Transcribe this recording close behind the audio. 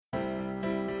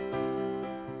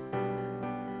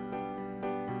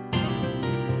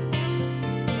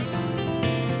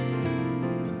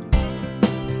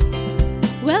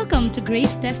Welcome to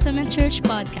Grace Testament Church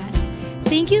Podcast.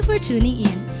 Thank you for tuning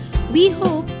in. We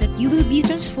hope that you will be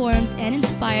transformed and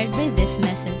inspired by this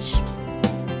message.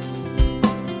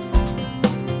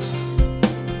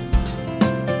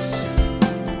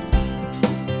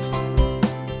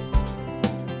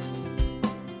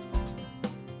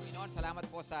 Panginoon, salamat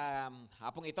po sa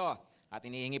hapong ito at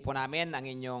inihingi po namin ang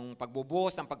inyong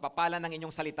pagbubuhos, ang pagpapala ng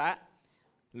inyong salita.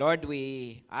 Lord,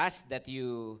 we ask that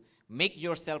you make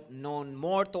yourself known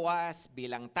more to us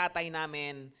bilang tatay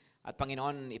namin. At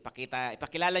Panginoon,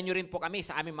 ipakilala nyo rin po kami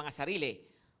sa aming mga sarili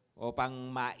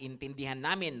upang maintindihan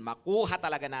namin, makuha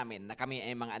talaga namin na kami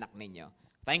ay mga anak ninyo.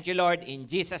 Thank you, Lord. In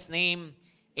Jesus' name,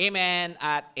 Amen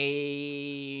at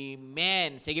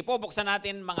Amen. Sige po, buksan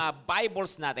natin mga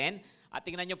Bibles natin at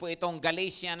tingnan nyo po itong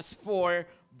Galatians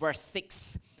 4 verse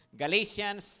 6.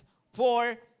 Galatians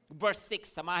 4 verse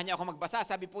 6. Samahan niyo ako magbasa.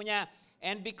 Sabi po niya,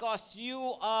 and because you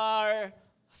are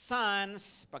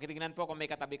sons, pakitignan po kung may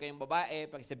katabi kayong babae,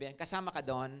 pakisabihan, kasama ka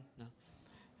doon. No?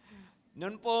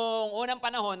 Noon pong unang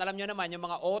panahon, alam nyo naman, yung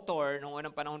mga author, nung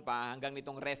unang panahon pa, hanggang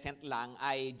nitong recent lang,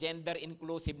 ay gender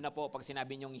inclusive na po pag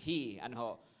sinabi nyong he,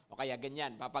 o kaya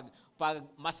ganyan, pag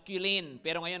masculine,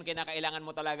 pero ngayon kinakailangan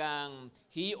mo talagang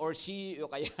he or she,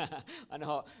 o kaya,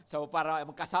 so para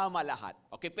magkasama lahat.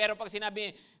 Okay, pero pag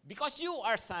sinabi, because you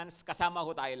are sons, kasama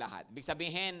ho tayo lahat. Ibig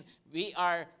sabihin, we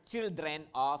are children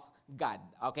of God.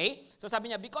 Okay? So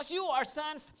sabi niya, because you are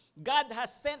sons, God has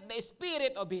sent the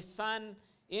Spirit of His Son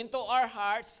into our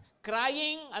hearts,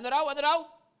 crying, ano raw?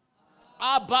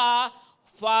 Abba,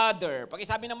 Father.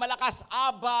 Pakisabi ng malakas,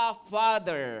 Abba,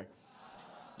 Father.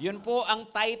 Yun po ang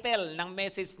title ng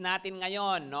message natin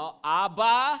ngayon, no?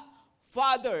 Abba,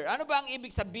 Father. Ano ba ang ibig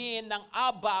sabihin ng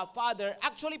Abba, Father?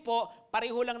 Actually po,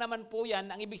 pareho lang naman po yan.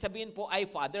 Ang ibig sabihin po ay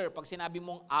Father. Pag sinabi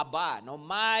mong Abba, no?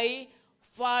 My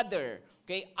Father.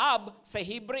 Okay, Ab sa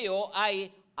Hebreo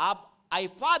ay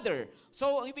Father.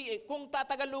 So kung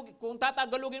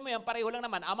tatagalugin mo yan, pareho lang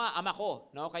naman, ama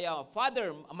ko, no? Kaya Father,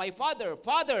 my Father,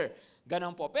 Father.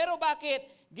 Ganon po. Pero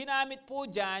bakit ginamit po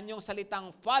diyan yung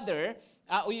salitang Father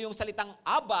o yung salitang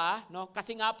Abba, no?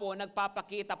 Kasi nga po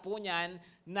nagpapakita po niyan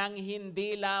ng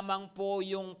hindi lamang po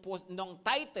yung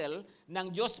title ng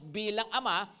Diyos bilang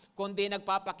Ama, kundi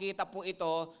nagpapakita po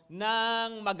ito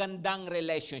ng magandang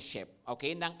relationship,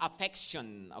 okay? Ng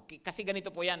affection. Okay? Kasi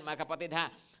ganito po yan, mga kapatid ha.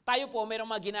 Tayo po,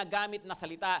 mayroong mga ginagamit na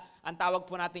salita. Ang tawag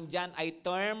po natin dyan ay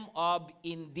term of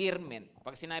endearment.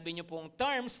 Pag sinabi nyo pong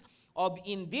terms of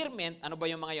endearment, ano ba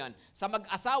yung mga yon? Sa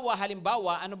mag-asawa,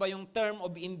 halimbawa, ano ba yung term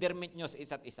of endearment nyo sa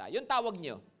isa't isa? Yung tawag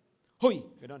nyo, Hoy!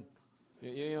 Ganun.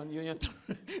 Yun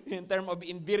yung term of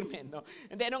endearment. No?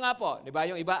 Hindi, ano nga po? Di ba?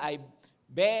 Yung iba ay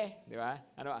Be, di ba?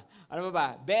 Ano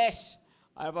ba? Besh.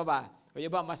 Ano pa ba? O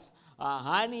yung iba mas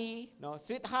honey, no?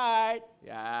 Sweetheart.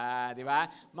 Yan, di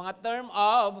ba? Mga term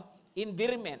of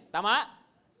endearment. Tama?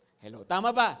 Hello,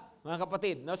 tama ba? Mga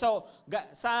kapatid. No? So,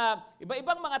 sa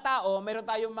iba-ibang mga tao, mayroon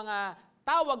tayong mga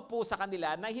tawag po sa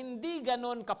kanila na hindi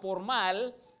ganun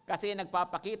kapormal kasi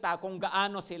nagpapakita kung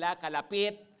gaano sila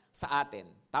kalapit sa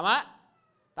atin. Tama?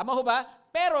 Tama ho ba?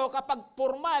 Pero kapag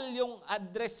formal yung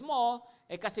address mo,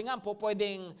 kasi nga po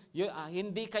pwedeng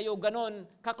hindi kayo ganun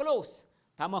ka-close.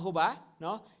 Tama ho ba?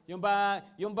 No? Yung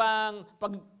bang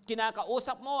pag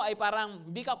kinakausap mo ay parang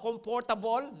hindi ka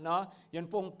comfortable, no? Yun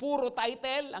pong puro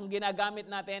title ang ginagamit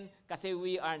natin kasi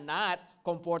we are not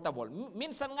comfortable.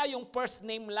 Minsan nga yung first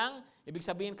name lang, ibig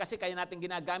sabihin kasi kaya natin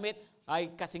ginagamit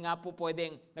ay kasi nga po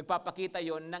pwedeng nagpapakita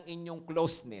yon ng inyong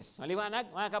closeness.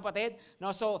 Maliwanag, mga kapatid?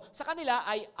 No? So, sa kanila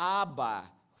ay Abba,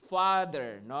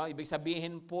 Father, no? Ibig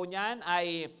sabihin po niyan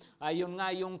ay yun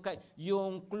nga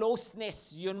yung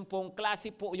closeness, yun pong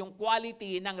klase po, yung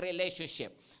quality ng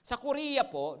relationship. Sa Korea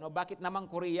po, no, bakit naman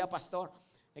Korea, Pastor?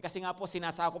 Kasi nga po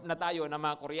sinasakop na tayo ng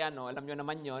mga Koreano, alam nyo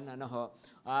naman yun,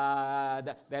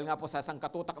 dahil nga po sa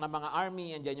sangkatutak ng mga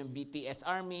army, andiyan yung BTS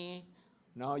Army,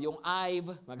 no, yung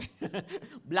IVE,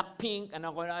 Blackpink,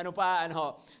 ano pa.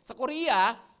 Sa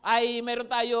Korea ay meron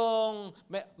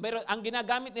ang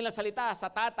ginagamit nila salita sa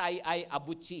tatay ay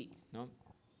abuchi, no?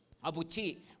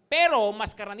 Abuchi. Pero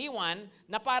mas karaniwan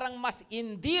na parang mas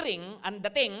endearing ang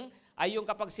dating ay yung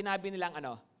kapag sinabi nilang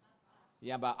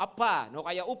yan ba? Appa, no?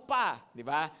 Kaya upa, di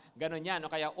ba? Ganon yan, no?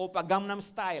 Kaya upa, Gangnam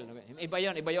Style. Iba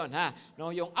yon, ha? No,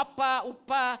 yung appa,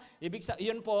 upa,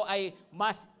 yun po ay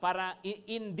mas para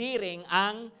endearing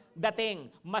ang dating,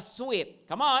 mas sweet.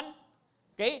 Come on.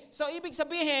 Okay? So, ibig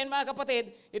sabihin, mga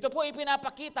kapatid, ito po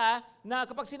ipinapakita na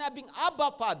kapag sinabing Abba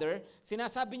Father,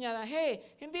 sinasabi niya na,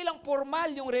 hey, hindi lang formal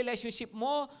yung relationship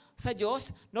mo sa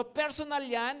Diyos, no, personal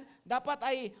yan, dapat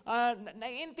ay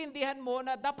naiintindihan mo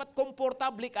na dapat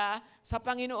komportable ka sa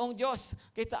Panginoong Diyos.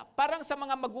 Kita, parang sa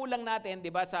mga magulang natin, di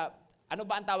ba, ano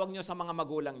ba ang tawag nyo sa mga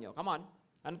magulang nyo? Come on,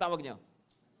 ano tawag nyo?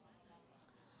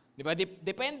 Di ba,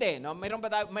 depende, no?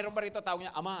 Mayroon ba rito tawag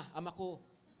niya, ama ko.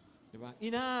 Di ba?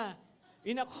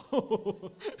 Ina ko.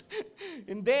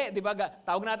 Hindi, 'di ba?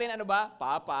 Tawag natin ano ba?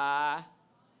 Papa.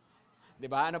 'Di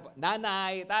ba?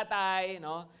 Nanay, tatay,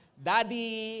 no?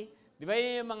 Daddy. 'Di ba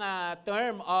 'yung mga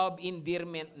term of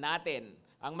endearment natin?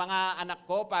 Ang mga anak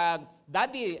ko pag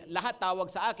daddy, lahat tawag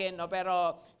sa akin, no?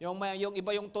 Pero yung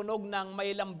iba yung tunog ng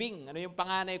may lambing. Ano yung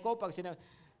panganay ko pag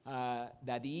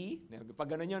daddy, pag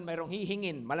gano'n yun, mayroong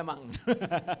hihingin, malamang.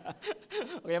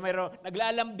 Kaya mayroong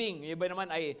naglalambing, yung iba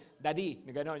naman ay daddy,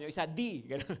 gano'n. Yung isa, di,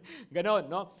 gano'n,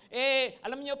 no?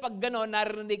 Alam niyo, pag gano'n,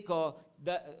 narinig ko,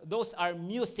 those are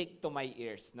music to my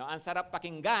ears. No? Ang sarap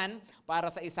pakinggan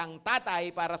para sa isang tatay,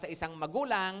 para sa isang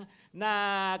magulang,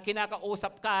 na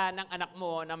kinakausap ka ng anak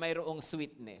mo na mayroong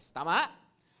sweetness. Tama?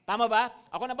 Tama ba?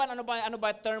 Ako naman, ano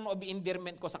ba term of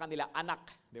endearment ko sa kanila? Anak,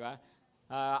 di ba?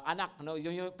 Anak, no,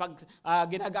 yung pag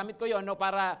ginagamit ko yon, no,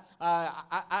 para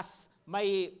as my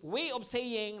way of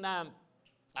saying na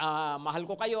mahal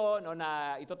ko kayo, no,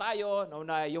 na ito tayo, no,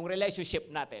 na yung relationship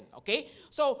natin. Okay?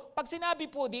 So, pag sinabi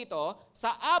po dito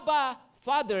sa Abba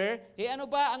Father, ano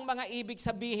ba ang mga ibig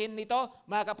sabihin nito,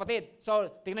 mga kapatid? So,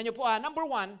 tingnan niyo po, number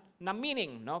 1 na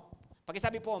meaning, no?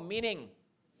 Pag-sabi po meaning.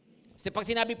 Pag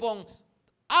sinabi pong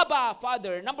Abba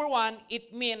Father, number 1,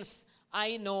 it means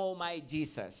I know my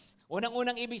Jesus.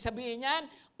 Unang-unang ibig sabihin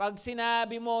niyan, pag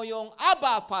sinabi mo yung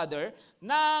Abba Father,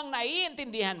 nang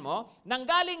naiintindihan mo, nang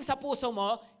galing sa puso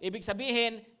mo, ibig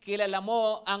sabihin, kilala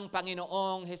mo ang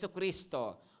Panginoong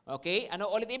Hesukristo. Okay? Ano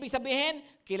ulit ibig sabihin?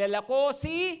 Kilala ko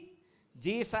si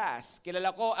Jesus.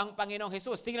 Kilala ko ang Panginoong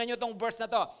Jesus. Tingnan nyo itong verse na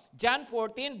to. John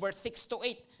 14, verse 6 to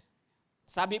 8.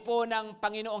 Sabi po ng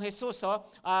Panginoong Jesus,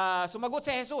 sumagot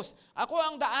si Jesus, ako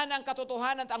ang daan, ang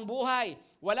katotohanan at ang buhay.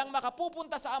 Walang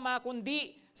makapupunta sa Ama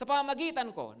kundi sa pamamagitan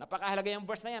ko. Napakahalaga yung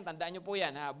verse na yan. Tandaan nyo po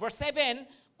yan. Verse 7,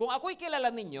 kung ako'y kilala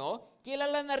ninyo,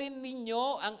 kilala na rin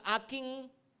ninyo ang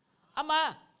aking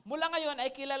Ama. Mula ngayon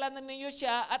ay kilala na ninyo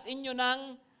siya at inyo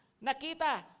nang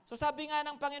nakita. So sabi nga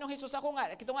ng Panginoong Jesus,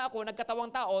 ito nga ako,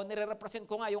 nagkatawang tao, nire-represent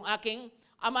ko nga yung aking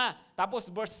Ama. Tapos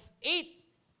verse 8,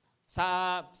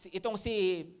 itong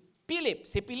si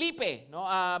Felipe, no,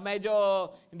 medyo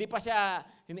hindi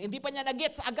pa niya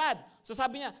na-gets agad. So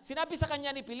sabi niya, sinabi sa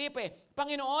kanya ni Felipe,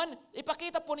 Panginoon,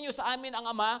 ipakita po ninyo sa amin ang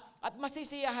Ama at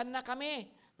masisiyahan na kami.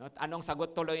 No, anong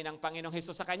sagot tuloy ng Panginoong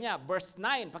Jesus sa kanya? Verse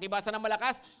 9, pakibasa ng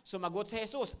malakas, sumagot si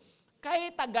Jesus,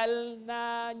 kahit tagal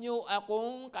na niyo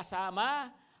akong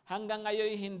kasama, hanggang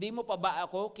ngayon hindi mo pa ba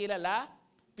ako kilala?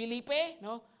 Felipe,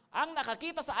 no? Ang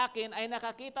nakakita sa akin ay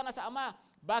nakakita na sa Ama.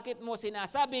 Bakit mo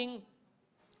sinasabing,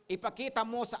 ipakita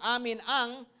mo sa amin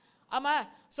ang Ama?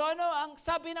 So ano ang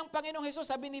sabi ng Panginoong Jesus?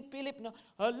 Sabi ni Philip, no,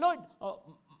 Lord,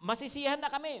 masisiyahan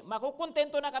na kami,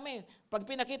 makukontento na kami pag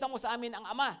pinakita mo sa amin ang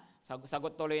Ama.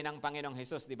 Sagot tuloy ng Panginoong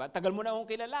Jesus, di ba? Tagal mo na akong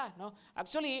kilala, no?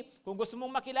 Actually, kung gusto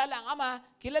mong makilala ang Ama,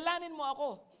 kilalanin mo ako.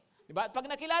 Di ba? Pag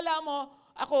nakilala mo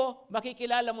ako,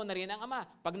 makikilala mo na rin ang Ama.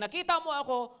 Pag nakita mo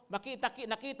ako,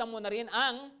 nakita mo na rin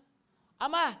ang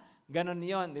Ama. Ganon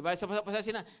yon, di ba? So,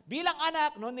 bilang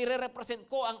anak, no, nire-represent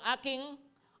ko ang aking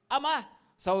Ama.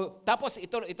 So, tapos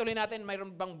ituloy natin,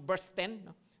 mayroon bang verse 10?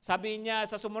 No? Sabi niya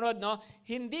sa sumunod, no,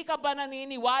 hindi ka ba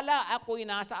naniniwala ako'y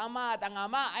nasa Ama at ang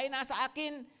Ama ay nasa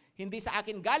akin? Hindi sa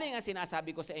akin galing ang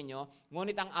sinasabi ko sa inyo,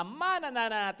 ngunit ang Ama na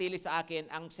nananatili sa akin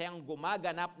ang siyang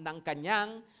gumaganap ng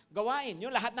kanyang gawain.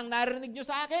 Yung lahat ng narinig nyo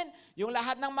sa akin, yung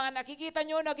lahat ng mga nakikita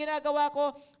nyo na ginagawa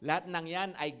ko, lahat ng yan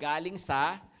ay galing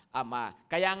sa Ama.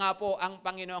 Kaya nga po ang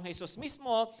Panginoong Jesus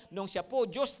mismo, nung siya po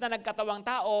Diyos na nagkatawang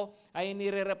tao, ay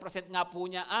nire-represent nga po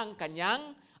niya ang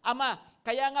kanyang Ama.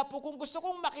 Kaya nga po kung gusto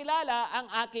kong makilala ang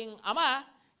aking Ama,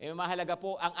 mahalaga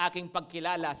po ang aking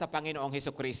pagkilala sa Panginoong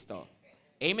Hesukristo.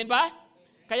 Amen ba?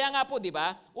 Kaya nga po, di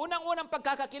ba, unang-unang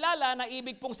pagkakakilala na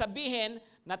ibig pong sabihin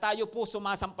na tayo po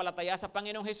sumasampalataya sa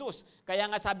Panginoong Jesus. Kaya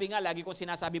nga sabi nga, lagi ko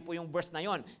sinasabi po yung verse na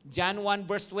yon. John 1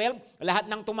 verse 12, lahat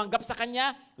ng tumanggap sa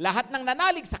Kanya, lahat ng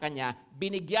nanalig sa Kanya,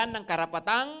 binigyan ng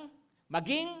karapatang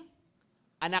maging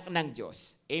anak ng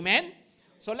Diyos. Amen?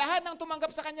 So lahat ng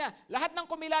tumanggap sa Kanya, lahat ng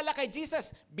kumilala kay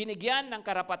Jesus, binigyan ng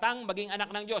karapatang maging anak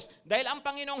ng Diyos. Dahil ang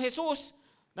Panginoong Jesus,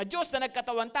 na Diyos na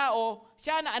nagkatawang tao,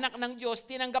 siya na anak ng Diyos,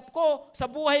 tinanggap ko sa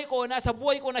buhay ko na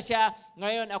siya,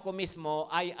 ngayon ako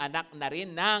mismo ay anak na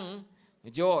rin ng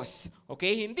Diyos.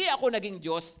 Okay? Hindi ako naging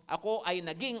Diyos, ako ay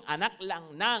naging anak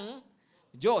lang ng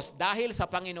Diyos dahil sa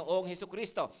Panginoong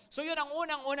Hesukristo. So yun ang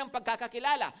unang-unang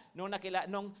pagkakakilala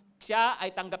nung siya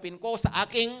ay tanggapin ko sa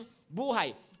aking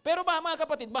buhay. Pero mga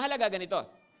kapatid, mahalaga ganito.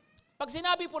 Pag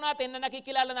sinabi po natin na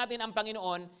nakikilala natin ang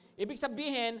Panginoon, ibig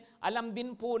sabihin, alam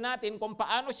din po natin kung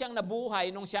paano siyang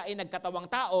nabuhay nung siya ay nagkatawang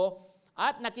tao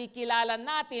at nakikilala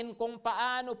natin kung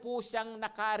paano po siyang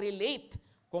nakarelate,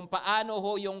 kung paano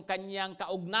ho yung kanyang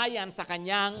kaugnayan sa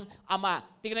kanyang ama.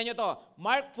 Tingnan nyo to,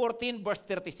 Mark 14 verse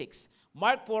 36.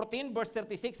 Mark 14 verse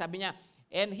 36, sabi niya,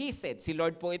 and he said, si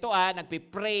Lord po ito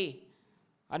nagpipray.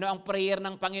 Ano ang prayer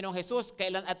ng Panginoong Jesus?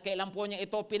 Kailan po niya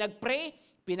ito pinagpray?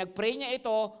 Pinagpray niya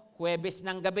ito Huwebes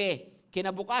ng gabi.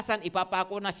 Kinabukasan,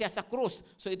 ipapako na siya sa krus.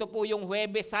 So ito po yung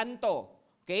Huwebes Santo.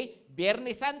 Okay?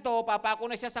 Biyernes Santo, papako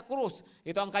na siya sa krus.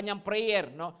 Ito ang kanyang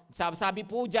prayer. No? Sabi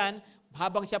po dyan,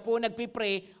 habang siya po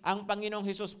nagpipray, ang Panginoong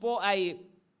Hesus po ay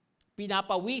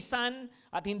pinapawisan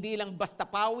at hindi lang basta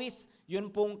pawis. Yun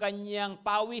pong kanyang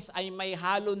pawis ay may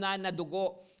halo na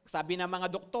dugo. Sabi ng mga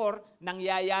doktor,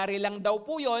 nangyayari lang daw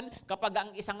po yun kapag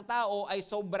ang isang tao ay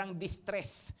sobrang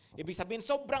distress. Ibig sabihin,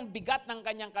 sobrang bigat ng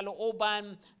kanyang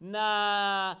kalooban na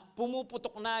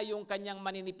pumuputok na yung kanyang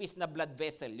maninipis na blood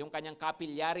vessel, yung kanyang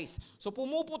capillaries. So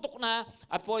pumuputok na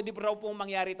at pwede raw pong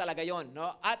mangyari talaga yon,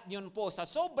 no? At yun po, sa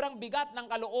sobrang bigat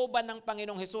ng kalooban ng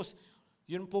Panginoong Hesus,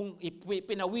 yun pong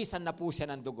pinawisan na po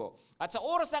siya ng dugo. At sa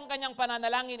oras ng kanyang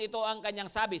pananalangin, ito ang kanyang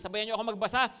sabi. Sabayan niyo ako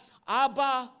magbasa,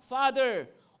 Abba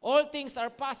Father, all things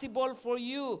are possible for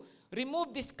you.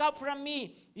 Remove this cup from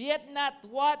me, yet not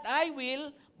what I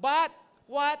will, but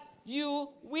what you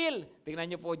will.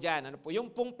 Tingnan niyo po dyan. Ano po? Yung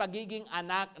pong pagiging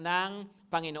anak ng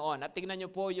Panginoon. At tingnan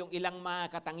niyo po yung ilang mga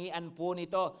katangian po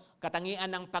nito. Katangian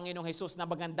ng Panginoong Hesus na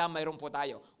maganda mayroon po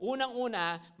tayo.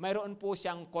 Unang-una, mayroon po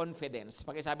siyang confidence.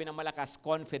 Pakisabi ng malakas,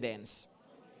 confidence.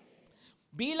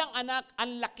 Bilang anak,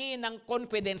 ang laki ng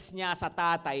confidence niya sa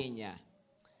tatay niya.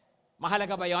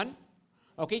 Mahalaga ba yon?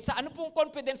 Okay, sa ano pong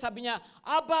confidence? Sabi niya,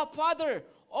 Abba Father,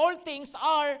 all things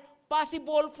are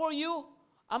possible for you.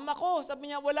 Ama ko,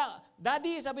 sabi niya, wala.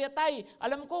 Daddy, sabi niya, Tay,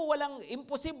 alam ko walang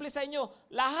imposible sa inyo.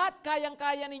 Lahat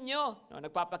kayang-kaya ninyo. No,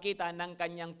 nagpapakita ng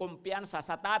kanyang kumpiyansa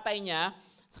sa tatay niya,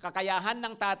 sa kakayahan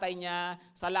ng tatay niya,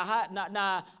 sa lahat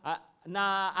na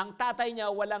ang tatay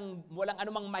niya walang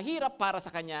anumang mahirap para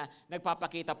sa kanya,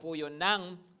 nagpapakita po yun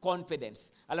ng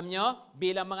confidence. Alam niyo,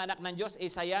 bilang mga anak ng Diyos,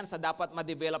 isa yan sa dapat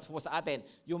ma-develop po sa atin,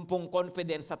 yung pong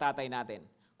confidence sa tatay natin.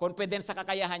 Confidence sa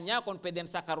kakayahan niya,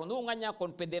 confidence sa karunungan niya,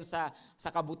 confidence sa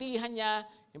kabutihan niya.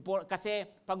 Kasi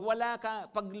pag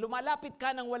lumalapit ka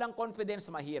ng walang confidence,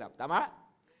 mahirap. Tama?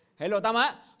 Hello,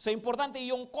 tama? So, importante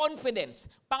yung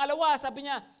confidence. Pangalawa, sabi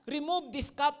niya, remove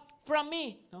this cup from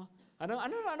me. No?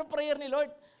 Ano prayer ni Lord?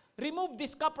 Remove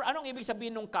this cup. Anong ibig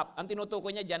sabihin ng cup? Ang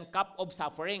tinutukoy niya dyan, cup of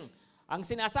suffering. Ang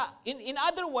in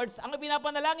other words, ang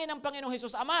pinapanalangin ng Panginoong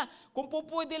Hesus, Ama, kung po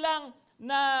pwede lang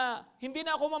na hindi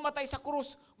na ako mamatay sa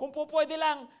krus, kung po pwede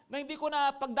lang na hindi ko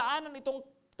na pagdaanan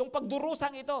itong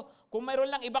pagdurusang ito, kung mayroon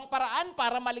lang ibang paraan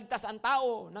para maligtas ang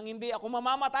tao nang hindi ako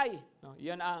mamamatay. No,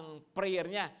 yan ang prayer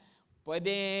niya.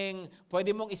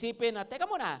 Pwede mong isipin na, teka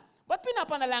muna, ba't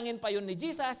pinapanalangin pa yun ni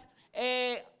Jesus?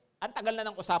 Ang tagal na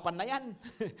ng usapan na yan.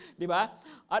 Di ba?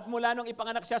 At mula nung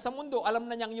ipanganak siya sa mundo, alam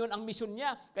na niyang yun ang misyon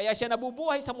niya. Kaya siya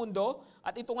nabubuhay sa mundo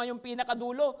at ito nga yung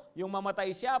pinakadulo, yung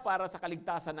mamatay siya para sa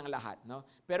kaligtasan ng lahat. No?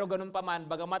 Pero ganun pa man,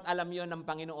 bagamat alam yun ng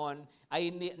Panginoon,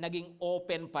 ay naging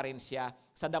open pa rin siya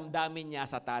sa damdamin niya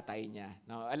sa tatay niya.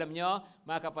 No? Alam niyo,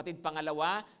 mga kapatid,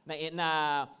 pangalawa, na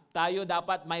tayo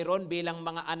dapat mayroon bilang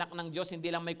mga anak ng Diyos, hindi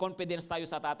lang may confidence tayo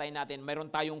sa tatay natin, mayroon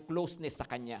tayong closeness sa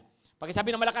Kanya. Pakisabi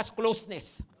ng malakas,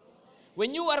 closeness.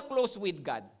 When you are close with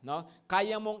God, no,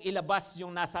 kaya mong ilabas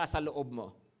yung nasa sa loob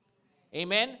mo.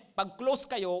 Amen? Pag close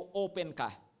kayo, open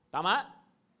ka. Tama?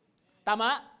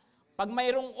 Tama? Pag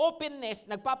mayroong openness,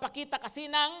 nagpapakita kasi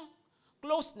ng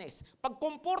closeness. Pag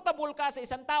comfortable ka sa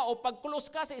isang tao, pag close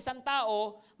ka sa isang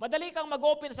tao, madali kang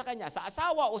mag-open sa kanya. Sa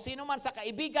asawa o sino man, sa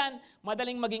kaibigan,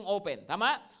 madaling maging open.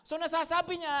 Tama? So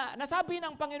nasabi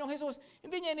ng Panginoong Hesus,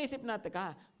 hindi niya inisip na,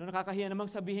 teka, nakakahiya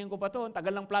namang sabihin ko pa to,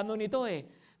 tagal ng plano nito eh.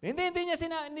 Hindi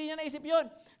niya naisip yun.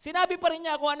 Sinabi pa rin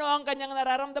niya kung ano ang kanyang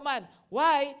nararamdaman.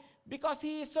 Why? Because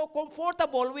he is so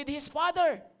comfortable with his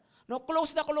father. No,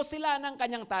 close na close sila ng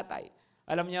kanyang tatay.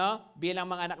 Alam niyo, bilang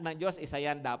mga anak ng Diyos, isa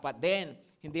yan dapat din.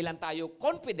 Hindi lang tayo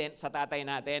confident sa tatay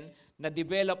natin na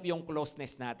develop yung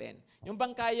closeness natin. Yung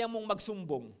bang kaya mong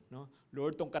magsumbong, no?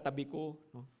 Lord, tong katabi ko,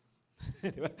 no?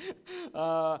 Diba?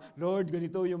 Lord,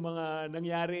 ganito yung mga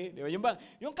nangyari. Diba?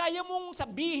 Yung kaya mong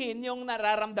sabihin yung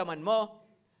nararamdaman mo.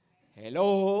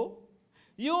 Hello?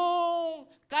 Yung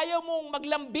kaya mong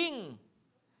maglambing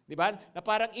Di ba? Na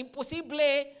parang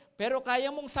imposible, pero kaya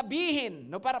mong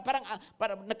sabihin. No? Parang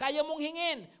kaya mong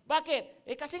hingin. Bakit?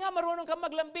 Kasi nga marunong kang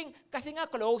maglambing. Kasi nga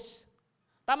close.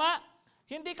 Tama?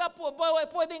 Hindi ka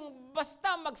pwedeng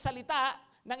basta magsalita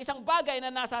ng isang bagay na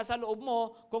nasa sa loob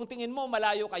mo kung tingin mo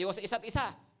malayo kayo sa isa't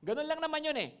isa. Ganun lang naman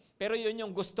yun eh. Pero yun yung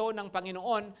gusto ng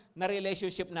Panginoon na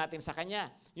relationship natin sa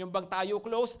Kanya. Yung bang tayo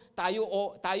close,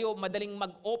 tayo madaling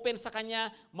mag-open sa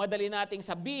Kanya, madali nating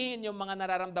sabihin yung mga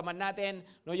nararamdaman natin,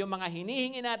 no, yung mga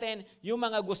hinihingi natin, yung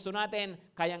mga gusto natin,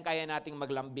 kayang-kaya nating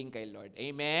maglambing kay Lord.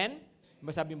 Amen?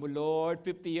 Masabi mo, Lord,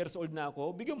 50 years old na ako,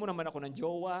 bigyan mo naman ako ng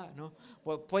jowa. No?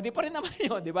 Pwede pa rin naman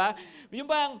yun, di ba?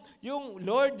 Yung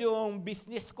Lord, yung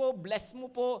business ko, bless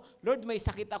mo po. Lord, may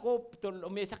sakit ako,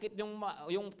 may sakit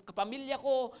yung kapamilya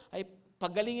ko, ay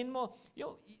pagalingin mo.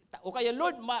 O kaya,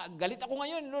 Lord, galit ako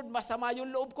ngayon, Lord, masama yung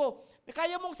loob ko.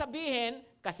 Kaya mong sabihin,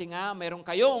 kasi nga, mayroon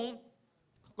kayong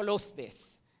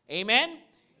closeness. Amen?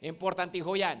 Importante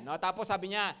ho yan. No? Tapos sabi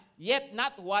niya, yet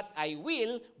not what I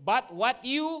will, but what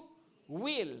you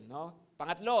will, no?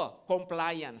 Pangatlo,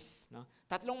 compliance, no?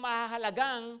 Tatlong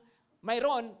mahalagang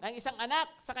mayroon ng isang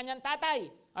anak sa kanyang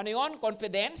tatay. Ano 'yon?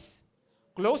 Confidence,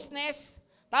 closeness,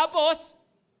 tapos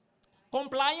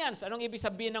compliance. Anong ibig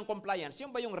sabihin ng compliance?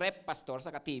 Yung ba yung rep pastor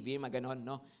sa TV, maganon,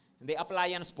 no? Hindi,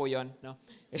 appliance po 'yon, no?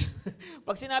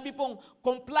 Pag sinabi pong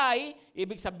comply,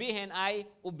 ibig sabihin ay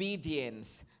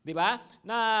obedience, di ba?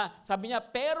 Na sabi niya,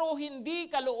 pero hindi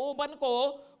kalooban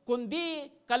ko, kundi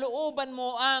kalooban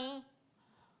mo ang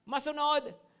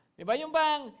masunod. Diba? Yung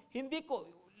bang, hindi ko,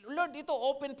 Lord, ito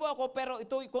open po ako, pero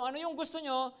ito, kung ano yung gusto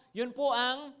nyo, yun po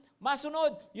ang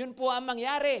masunod. Yun po ang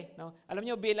mangyari. No? Alam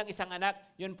nyo, bilang isang anak,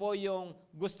 yun po yung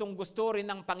gustong-gusto rin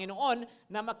ng Panginoon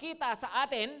na makita sa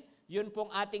atin, yun pong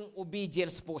ating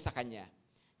obedience po sa Kanya.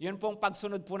 Yun pong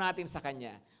pagsunod po natin sa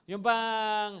Kanya. Yung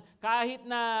bang, kahit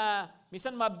na,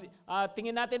 minsan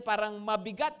tingin natin parang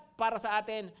mabigat para sa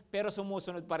atin, pero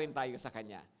sumusunod pa rin tayo sa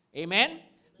Kanya. Amen?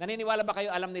 Naniniwala ba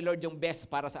kayo alam ni Lord yung best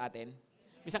para sa atin?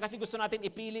 Minsan kasi gusto natin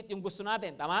ipilit yung gusto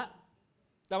natin. Tama?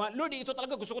 Tama? Lord, ito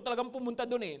talaga, gusto ko talagang pumunta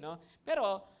doon eh. No?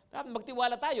 Pero,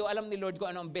 magtiwala tayo, alam ni Lord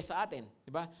kung ano ang best sa atin.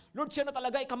 Diba? Lord, siya na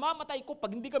talaga, ikamamatay ko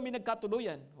pag hindi kami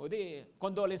nagkatuluyan. O di,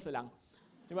 condolence na lang.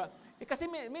 Diba? Kasi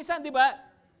minsan, diba,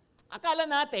 akala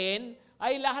natin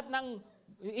ay lahat ng,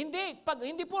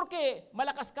 hindi porke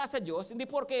malakas ka sa Diyos, hindi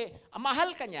porke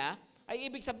mahal ka niya, ay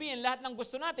ibig sabihin lahat ng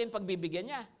gusto natin, pagbibigyan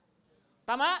niya.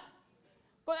 Tama?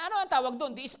 Kung ano ang tawag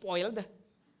doon? Di spoiled.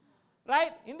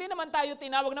 Right? Hindi naman tayo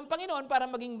tinawag ng Panginoon para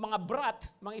maging mga brat,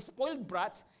 mga spoiled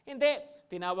brats. Hindi.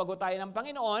 Tinawag ko tayo ng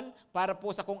Panginoon para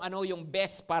po sa kung ano yung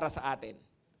best para sa atin.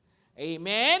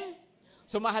 Amen?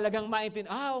 So mahalagang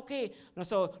maintindihan, okay. No,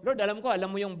 so, Lord, alam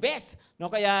mo yung best. No,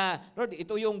 kaya, Lord,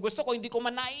 ito yung gusto ko, hindi ko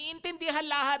man naiintindihan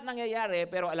lahat nangyayari,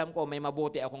 pero alam ko, may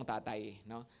mabuti akong tatay.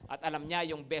 No? At alam niya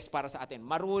yung best para sa atin.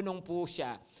 Marunong po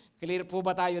siya. Clear po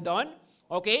ba tayo doon?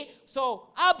 Okay?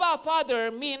 So, Abba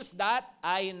Father means that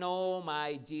I know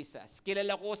my Jesus.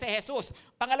 Kilala ko si Jesus.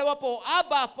 Pangalawa po,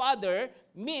 Abba Father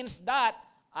means that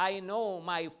I know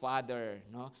my Father.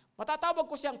 No? Matatawag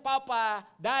ko siyang Papa,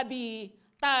 Daddy,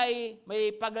 Tay,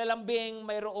 may paglalambing,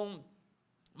 mayroong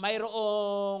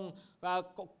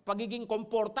pagiging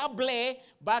komportable.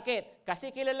 Bakit?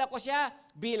 Kasi kilala ko siya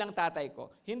bilang tatay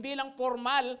ko. Hindi lang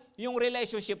formal yung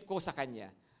relationship ko sa kanya.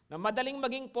 Na madaling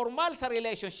maging formal sa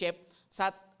relationship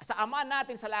sa Ama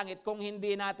natin sa langit kung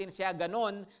hindi natin siya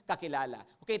ganon kakilala.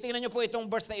 Okay, tingnan niyo po itong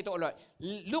verse na ito ulit.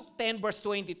 Luke 10 verse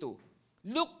 22.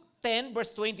 Luke 10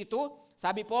 verse 22,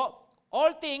 sabi po,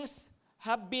 all things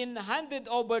have been handed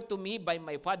over to me by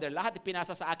my Father. Lahat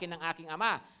pinasa sa akin ng aking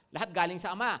Ama. Lahat galing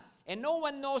sa Ama. And no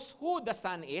one knows who the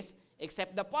Son is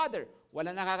except the Father.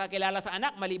 Wala nakakakilala sa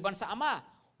anak maliban sa Ama.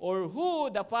 Or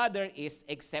who the Father is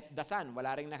except the Son.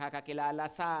 Wala ring nakakakilala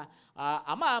sa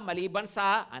Ama maliban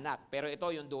sa anak. Pero ito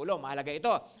yung dulo, mahalaga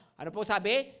ito. Ano po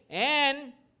sabi?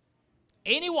 And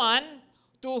anyone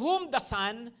to whom the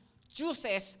Son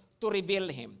chooses to reveal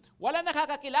Him. Wala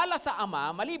nakakakilala sa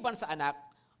Ama maliban sa anak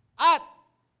at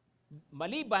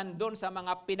maliban doon sa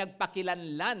mga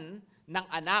pinagpakilanlan ng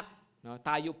anak. No,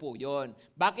 tayo po yun.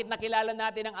 Bakit nakilala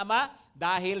natin ang Ama?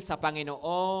 Dahil sa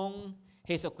Panginoong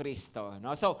Jesucristo.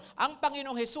 No? So, ang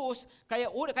Panginoong Jesus, kaya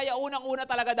unang-una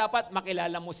talaga dapat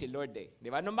makilala mo si Lord. Di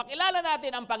ba? Nung makilala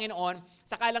natin ang Panginoon,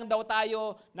 saka lang daw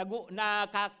tayo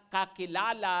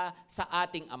nakakilala sa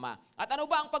ating Ama. At ano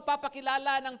ba ang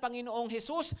pagpapakilala ng Panginoong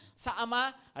Jesus sa Ama?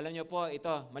 Alam niyo po,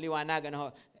 ito, maliwanag.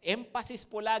 Emphasis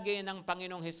po lagi ng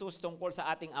Panginoong Jesus tungkol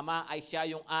sa ating Ama ay siya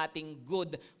yung ating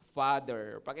good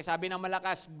Father. Pakisabi ng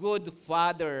malakas, good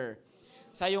Father.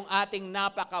 Sa yung ating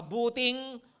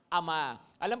napakabuting Ama.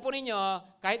 Alam po ninyo,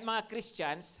 kahit mga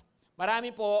Christians,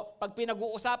 marami po, pag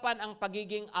pinag-uusapan ang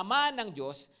pagiging ama ng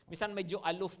Diyos, minsan medyo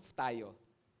aloof tayo.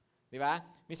 Di ba?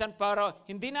 Minsan pero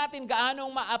hindi natin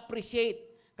gaanong ma-appreciate.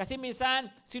 Kasi minsan,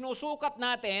 sinusukat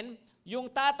natin, yung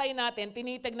tatay natin,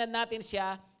 tinitignan natin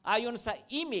siya ayon sa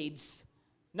image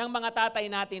ng mga tatay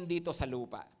natin dito sa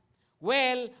lupa.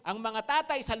 Well, ang mga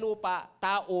tatay sa lupa,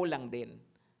 tao lang din.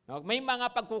 No? May mga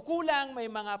pagkukulang, may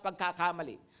mga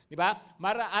pagkakamali. Di ba?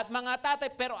 At mga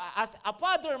tatay, pero as a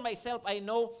father myself, I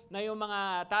know na yung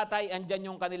mga tatay,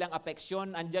 andyan yung kanilang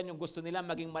affection, andyan yung gusto nila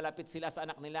maging malapit sila sa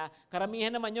anak nila.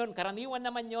 Karamihan naman yon, karaniwan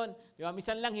naman yon. Di ba?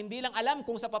 Minsan lang, hindi lang alam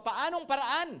kung sa papaanong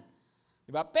paraan.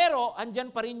 Di ba? Pero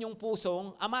andyan pa rin yung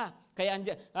pusong ama. Kaya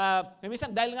andyan,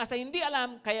 minsan dahil nga sa hindi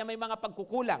alam, kaya may mga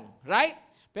pagkukulang.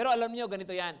 Right? Pero alam niyo,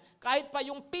 ganito yan. Kahit pa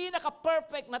yung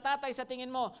pinaka-perfect na tatay sa tingin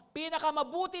mo,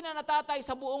 pinaka-mabuti na tatay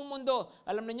sa buong mundo,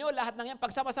 alam niyo, lahat ng yan,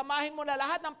 pagsamasamahin mo na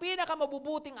lahat ng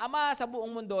pinaka-mabubuting ama sa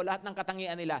buong mundo, lahat ng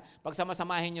katangian nila,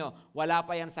 pagsamasamahin nyo, wala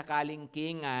pa yan sa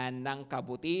kalingkingan ng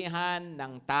kabutihan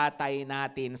ng tatay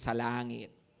natin sa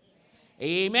langit.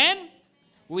 Amen?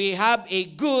 We have a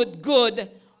good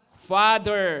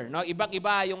Father. No?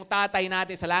 Ibang-iba yung tatay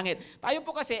natin sa langit. Tayo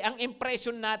po kasi, ang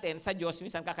impression natin sa Diyos,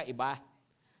 minsan kakaiba.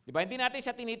 Diba? Hindi natin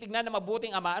siya tinitignan na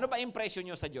mabuting ama. Ano ba impression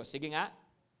nyo sa Diyos? Sige nga.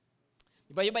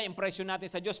 Diba yung impression natin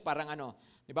sa Diyos? Parang ano?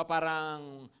 Diba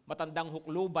parang matandang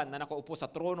hukluban na nakaupo sa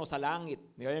trono sa langit.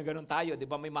 Diba yung ganun tayo?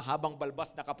 Diba may mahabang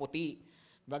balbas na kaputi?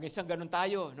 Diba isang ganun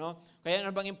tayo? No? Kaya ano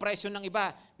bang impression ng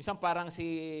iba? Isang parang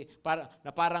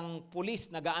parang pulis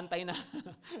nag-aantay na.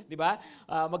 Diba?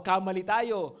 Magkamali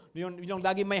tayo. Yung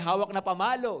lagi may hawak na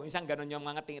pamalo. Isang ganun yung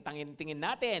mga tingin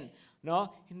natin.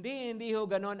 No? Hindi ho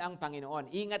ganon ang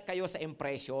Panginoon. Ingat kayo sa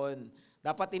impression.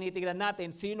 Dapat tinitingnan natin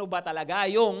sino ba talaga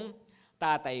yung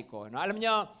tatay ko. No? Alam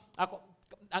niyo,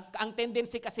 ang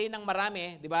tendency kasi ng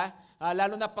marami, di ba?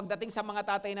 Lalo na pagdating sa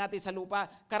mga tatay natin sa lupa,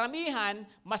 karamihan,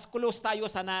 mas close tayo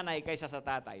sa nanay kaysa sa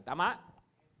tatay. Tama?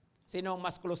 Sino ang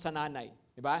mas close sa nanay?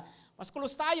 Di ba? Mas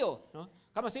close tayo. No?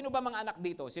 Sino ba mga anak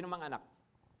dito? Sino mga anak?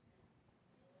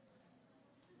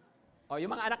 O, yung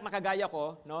mga anak na kagaya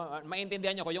ko, no,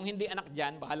 maintindihan niyo ko, yung hindi anak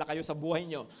diyan, bahala kayo sa buhay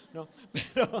niyo, no?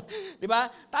 Pero, 'di ba?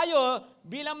 Tayo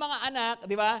bilang mga anak,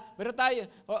 'di ba? Pero tayo,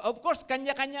 of course,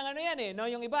 kanya-kanyang ano 'yan eh,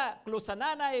 no? Yung iba close sa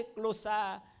nanay, close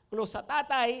sa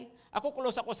tatay. Ako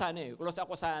close ako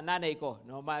sa nanay ko,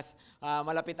 no? Mas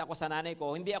malapit ako sa nanay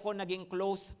ko. Hindi ako naging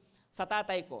close sa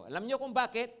tatay ko. Alam niyo kung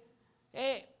bakit?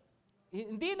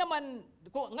 Hindi naman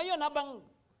ngayon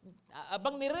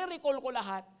habang nire-recall ko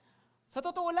lahat, sa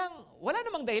totoo lang, wala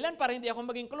namang dahilan para hindi ako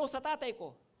maging close sa tatay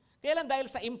ko. Kaya lang dahil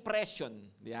sa impression.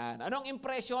 Yan. Anong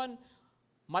impression?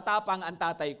 Matapang ang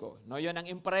tatay ko. No? Yun ang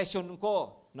impression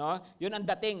ko. No? Yun ang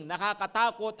dating.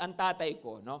 Nakakatakot ang tatay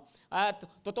ko. No? At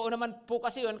totoo naman po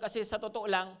kasi yun, kasi sa totoo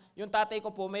lang, yung tatay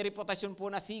ko po, may reputasyon po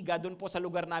na siga doon po sa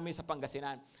lugar namin sa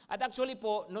Pangasinan. At actually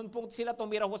po, noon po sila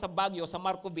tumira ho sa Baguio, sa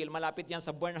Marcoville, malapit yan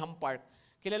sa Burnham Park,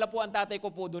 kilala po ang tatay ko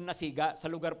po doon na siga, sa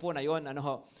lugar po na yon.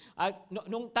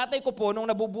 Nung tatay ko po, nung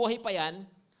nabubuhay pa yan,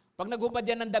 pag naghubad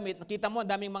yan ng damit, nakita mo, ang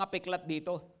daming mga peklat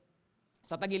dito.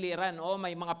 Sa tagiliran,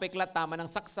 may mga peklat, tama ng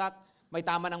saksak, may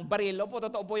tama ng baril. Opo,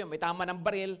 totoo po yun, may tama ng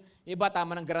baril, iba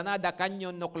tama ng granada,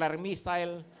 canyon, nuclear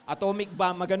missile, atomic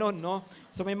bomb, maganon, no?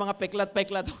 So may mga peklat.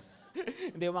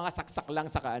 Hindi yung mga saksak lang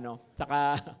saka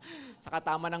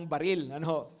tama ng baril,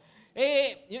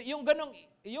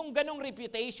 yung ganong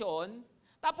reputation.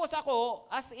 Tapos ako,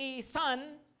 as a son,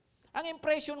 ang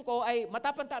impression ko ay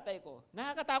matapang tatay ko.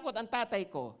 Nakakatakot ang tatay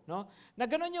ko, no? Na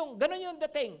ganun yung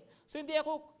dating. So hindi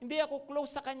ako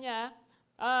close sa kanya.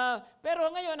 Pero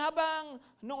ngayon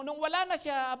nung wala na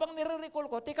siya, habang nire-recall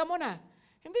ko, teka muna.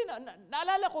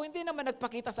 Naalala ko, hindi naman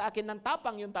nagpakita sa akin ng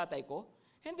tapang yung tatay ko.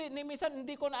 Minsan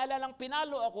hindi ko naalalang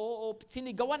pinalo ako o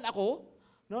sinigawan ako.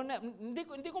 No, hindi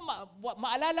ko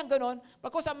maalalang gano'n.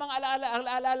 Pagkos sa mga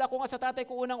alala ko nga sa tatay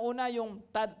ko unang-una,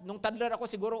 nung toddler ako,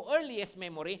 siguro earliest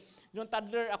memory, nung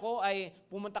toddler ako ay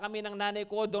pumunta kami ng nanay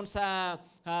ko doon sa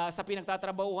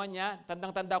pinagtatrabahuhan niya.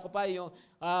 Tandang-tanda ko pa yung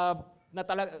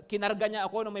kinarga niya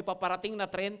ako nung may paparating na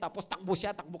tren, tapos takbo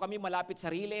kami malapit sa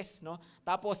Riles, no?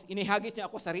 Tapos inihagis niya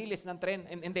ako sa Riles ng tren,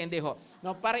 hindi ho,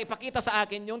 no? Para ipakita sa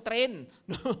akin yung tren,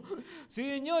 no? So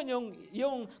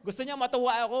yung gusto niya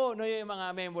matuwa ako, no? Yung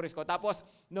mga memories ko. Tapos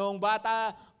nung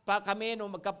bata pa kami,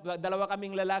 nung dalawa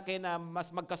kaming lalaki na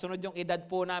mas magkasunod yung edad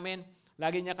po namin,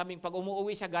 lagi niya kaming, pag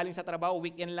umuwi siya galing sa trabaho,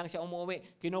 weekend lang siya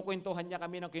umuwi, kinukwentuhan niya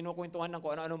kami ng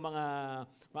kung ano-ano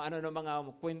mga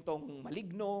kwentong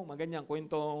maligno, mga ganyang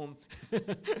kwentong.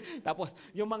 Tapos,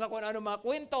 yung mga kung ano mga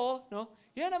kwento, no?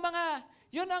 Yun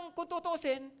ang kung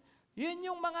tutusin, yun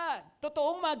yung mga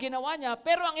totoong mga ginawa niya,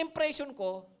 pero ang impression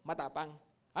ko, matapang.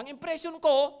 Ang impression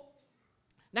ko,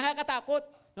 Nakakatakot.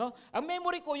 No? Ang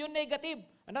memory ko, yung negative.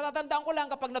 Ang natatandaan ko lang,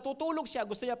 kapag natutulog siya,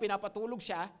 gusto niya, pinapatulog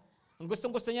siya. Ang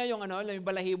gustong-gusto niya yung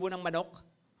balahibo ng manok.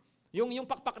 Yung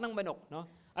pakpak ng manok. No?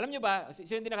 Alam niyo ba,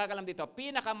 sino hindi nakakalam dito,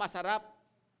 pinakamasarap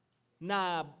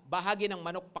na bahagi ng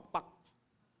manok, pakpak.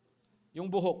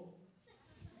 Yung buhok.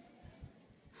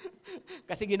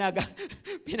 Kasi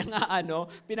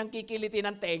pinangkikiliti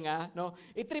ng tenga, no?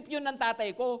 I-trip 'yun ng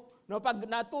tatay ko, no? Pag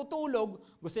natutulog,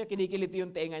 gusto niya kinikiliti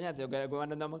yung tenga niya. So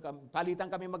naman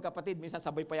palitan kami magkapatid, minsan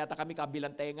sabay pa yata kami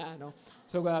kabilang tenga, no?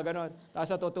 So ganoon. Tapos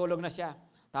natutulog na siya.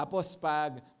 Tapos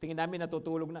pag tingin namin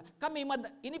natutulog na, kami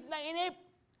inip na inip.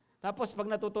 Tapos pag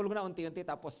natutulog na unti-unti,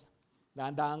 tapos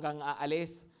dahan-dahan kang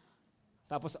aalis.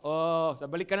 Tapos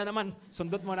balik ka na naman,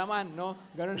 sundot mo naman, no?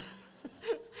 Ganoon.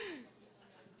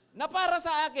 Na para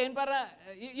sa akin,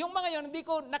 yung mga yon hindi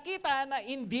ko nakita na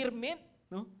endearment,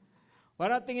 no?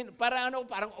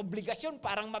 Parang obligasyon,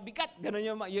 parang mabigat, ganun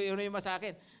yung sa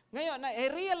akin. Ngayon, I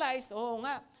realized,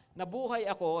 nabuhay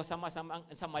ako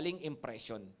sa maling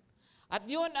impression. At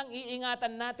yun ang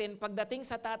iingatan natin pagdating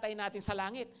sa tatay natin sa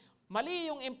langit.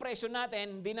 Mali yung impression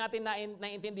natin, hindi natin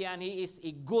naintindihan, He is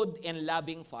a good and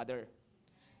loving Father.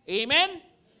 Amen?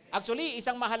 Actually,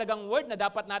 isang mahalagang word na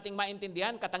dapat nating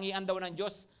maintindihan, katangian daw ng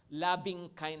Diyos, loving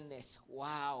kindness.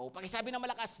 Wow! Pakisabi na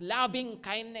malakas, loving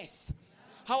kindness.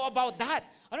 How about that?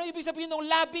 Ano ibig sabihin ng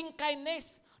loving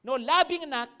kindness? No, loving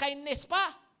na kindness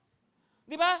pa.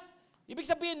 Di ba? Ibig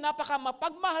sabihin,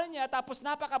 napaka-mapagmahal niya, tapos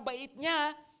napakabait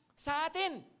niya sa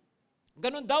atin.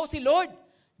 Ganon daw si Lord.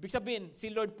 Ibig sabihin, si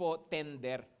Lord po,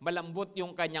 tender. Malambot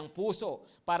yung kanyang puso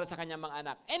para sa kanyang mga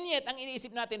anak. And yet, ang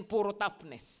iniisip natin, puro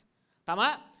toughness.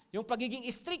 Tama? Yung pagiging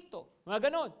stricto,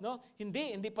 mga ganun, no?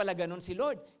 Hindi pala ganun si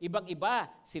Lord. Ibang-iba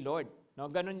si Lord.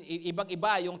 No? Ganun,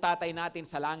 ibang-iba yung tatay natin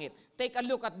sa langit. Take a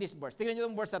look at this verse. Tingnan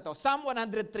niyo itong verse na to. Psalm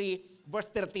 103,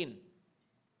 verse 13.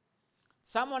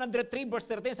 Psalm 103, verse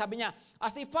 13, sabi niya,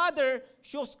 as a father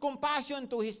shows compassion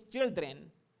to his children,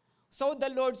 so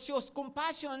the Lord shows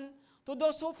compassion to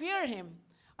those who fear Him.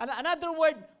 Another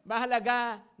word,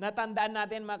 mahalaga na tandaan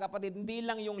natin, mga kapatid, hindi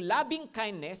lang yung loving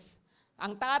kindness.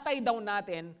 Ang tatay daw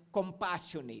natin,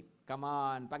 compassionate. Come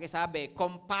on, pakisabi,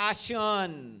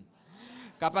 compassion.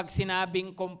 Kapag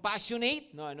sinabing compassionate,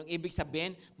 no, anong ibig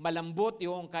sabihin? Malambot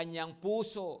yung kanyang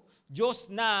puso. Diyos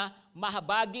na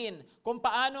mahabagin. Kung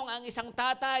paanong ang isang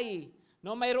tatay,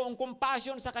 no, mayroong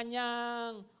compassion sa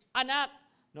kanyang anak.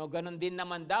 No, ganun din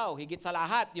naman daw, higit sa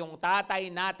lahat, yung tatay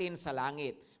natin sa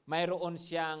langit. Mayroon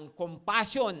siyang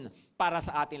compassion para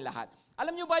sa atin lahat.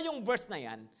 Alam niyo ba yung verse na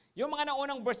yan? Yung mga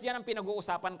naunang verse yan ang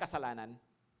pinag-uusapan kasalanan.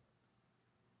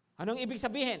 Anong ibig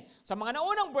sabihin? Sa mga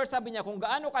naunang verse, sabi niya, kung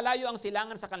gaano kalayo ang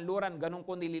silangan sa kanluran, ganun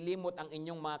ko nililimot ang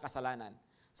inyong mga kasalanan.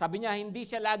 Sabi niya, hindi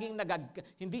siya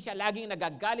laging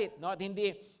nagagalit, no? At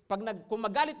kung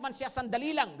magalit man siya,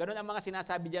 sandali lang. Ganun ang mga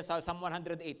sinasabi diyan sa Psalm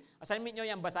 108. Assignment niyo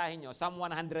yan, basahin niyo, Psalm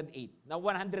 108. Na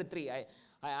 103,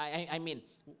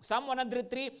 Psalm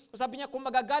 103, sabi niya, kung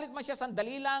magagalit man siya,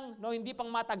 sandali lang, no? Hindi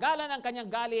pang matagalan ang kanyang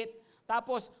galit.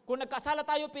 Tapos, kung nagkasala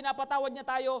tayo, pinapatawad niya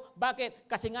tayo.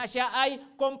 Bakit? Kasi nga siya ay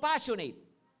compassionate.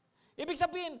 Ibig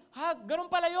sabihin,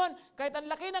 ganun pala yun. Kahit ang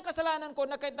laki ng kasalanan ko,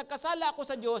 kahit nagkasala ako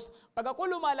sa Diyos, pag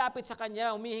ako lumalapit sa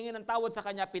Kanya, humihingi ng tawad sa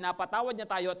Kanya, pinapatawad niya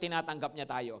tayo, tinatanggap niya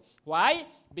tayo. Why?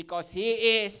 Because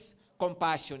He is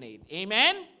compassionate.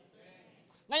 Amen?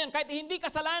 Ngayon, kahit hindi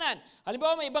kasalanan,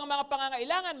 halimbawa may ibang mga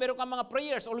pangangailangan, meron kang mga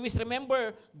prayers, always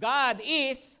remember, God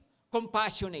is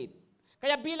compassionate.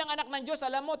 Kaya bilang anak ng Diyos,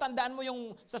 alam mo, tandaan mo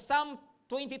yung sa Psalm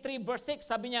 23 verse 6,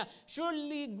 sabi niya,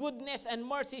 surely goodness and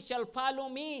mercy shall follow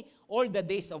me all the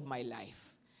days of my life.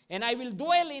 And I will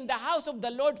dwell in the house of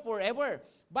the Lord forever.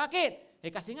 Bakit?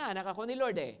 Kasi nga, anak ako ni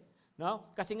Lord No?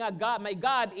 Kasi nga, my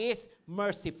God is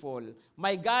merciful.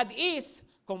 My God is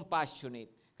compassionate.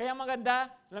 Kaya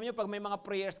maganda, alam niyo, pag may mga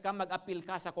prayers ka, mag-appeal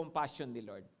ka sa compassion ni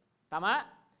Lord. Tama?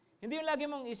 Hindi yung lagi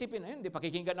mong isipin, hindi,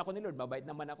 pakikinggan ako ni Lord, babait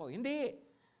naman ako. Hindi.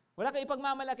 Wala kang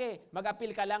ipagmamalaki.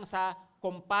 Mag-appeal ka lang sa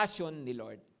compassion ni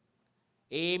Lord.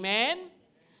 Amen?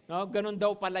 No, ganun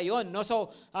daw pala yun. No?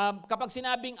 So, kapag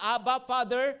sinabing Abba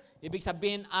Father, ibig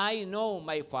sabihin, I know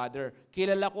my Father.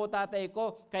 Kilala ko tatay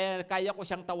ko, kaya ko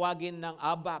siyang tawagin ng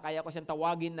Abba, kaya ko siyang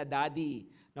tawagin na Daddy.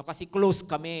 No, kasi close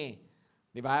kami.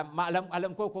 Di ba?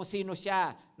 Alam ko kung sino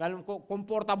siya. Alam ko,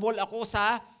 comfortable ako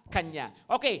sa Kanya.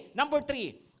 Okay, number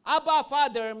 3. Abba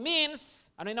Father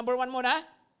means, ano yung number 1 muna?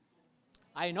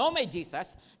 I know my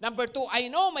Jesus. Number 2,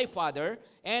 I know my Father.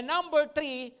 And number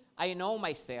 3, I know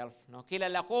myself. No?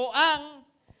 Kilala ko ang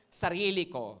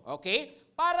sarili ko. Okay?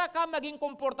 Para ka maging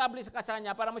komportable sa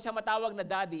kasanya, para mo siya matawag na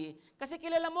daddy, kasi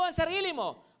kilala mo ang sarili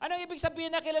mo. Anong ibig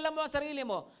sabihin na kilala mo ang sarili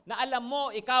mo? Na alam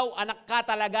mo, ikaw anak ka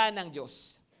talaga ng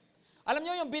Diyos. Alam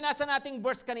nyo yung binasa nating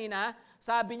verse kanina,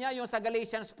 sabi niya yung sa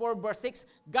Galatians 4 verse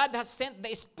 6, God has sent the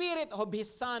Spirit of His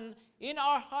Son in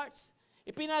our hearts.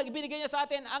 Ibinigay niya sa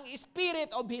atin ang Spirit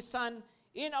of His Son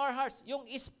in our hearts. Yung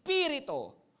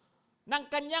Espiritu ng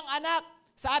Kanyang anak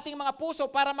sa ating mga puso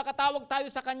para makatawag tayo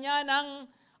sa Kanya ng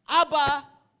Abba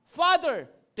Father.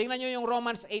 Tingnan nyo yung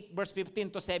Romans 8 verse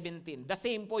 15 to 17. The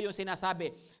same po yung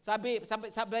sinasabi.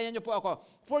 Sabihan nyo po ako,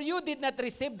 for you did not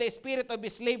receive the spirit of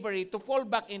slavery to fall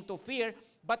back into fear,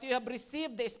 but you have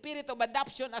received the spirit of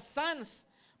adoption as sons,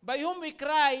 by whom we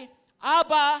cry,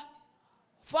 Abba,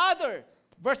 Father.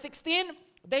 Verse 16,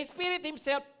 the Spirit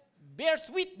Himself bears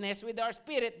witness with our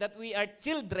spirit that we are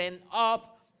children of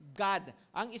God.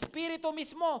 Ang Espiritu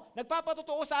mismo,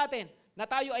 nagpapatotoo sa atin na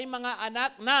tayo ay mga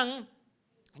anak ng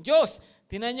Diyos.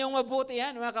 Tingnan niyo mabuti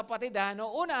yan, mga kapatid. No?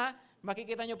 Una,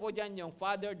 makikita niyo po dyan yung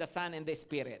Father, the Son, and the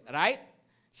Spirit. Right?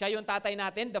 Siya yung tatay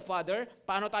natin, the Father.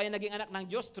 Paano tayo naging anak ng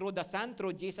Diyos? Through the Son,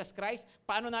 through Jesus Christ.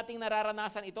 Paano nating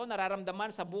nararanasan ito,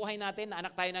 nararamdaman sa buhay natin na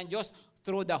anak tayo ng Diyos?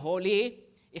 Through the Holy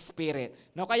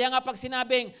Spirit. No, kaya nga pag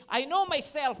sinabing, I know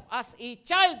myself as a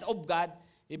child of God,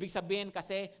 ibig sabihin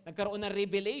kasi nagkaroon ng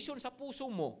revelation sa puso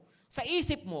mo, sa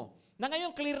isip mo, na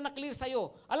ngayon clear na clear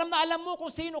sa'yo. Alam na alam mo kung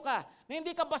sino ka, na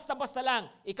hindi ka basta-basta lang,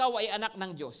 ikaw ay anak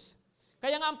ng Diyos.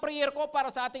 Kaya nga ang prayer ko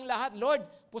para sa ating lahat, Lord,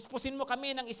 puspusin mo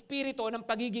kami ng espiritu ng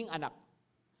pagiging anak.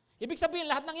 Ibig sabihin,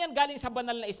 lahat ng yan galing sa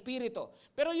banal na espiritu.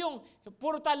 Pero yung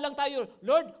purtal lang tayo,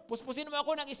 Lord, puspusin mo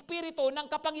ako ng espiritu ng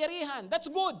kapangyarihan.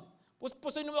 That's good.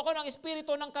 Puspusin mo ako ng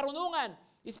espiritu ng karunungan,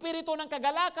 espiritu ng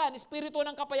kagalakan, espiritu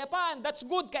ng kapayapaan. That's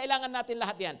good. Kailangan natin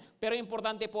lahat yan. Pero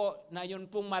importante po na yun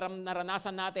pong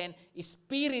naranasan natin,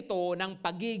 espiritu ng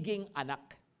pagiging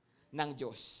anak ng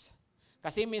Diyos.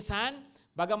 Kasi minsan,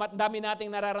 bagamat dami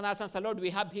nating nararanasan sa Lord, we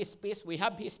have His peace, we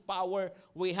have His power,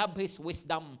 we have His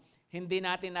wisdom. Hindi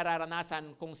natin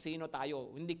nararanasan kung sino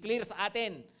tayo. Hindi clear sa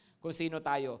atin kung sino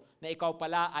tayo, na ikaw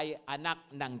pala ay anak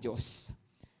ng Diyos.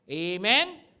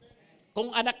 Amen? Kung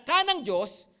anak ka ng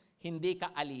Diyos, hindi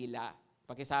ka alila.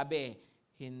 Pakisabi,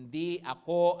 hindi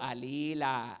ako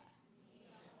alila.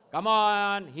 Come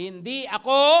on, hindi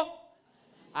ako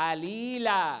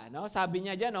alila. No? Sabi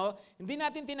niya dyan, no? Hindi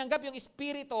natin tinanggap yung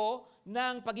espiritu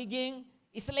ng pagiging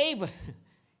slave.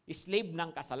 Slave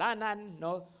ng kasalanan.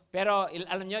 No? Pero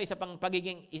alam niyo, isa pang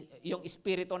pagiging, yung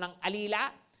espiritu ng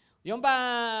alila, yung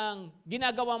bang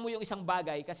ginagawa mo yung isang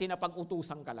bagay kasi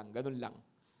napag-utusan ka lang, ganun lang.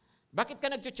 Bakit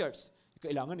ka nag-church?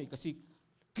 Kailangan kasi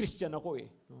Christian ako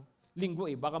No? Linggo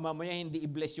baka mamaya hindi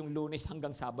i-bless yung Lunes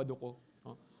hanggang Sabado ko.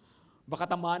 No? Baka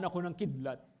tamaan ako ng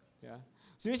kidlat. Yeah.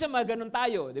 So minsan mga ganun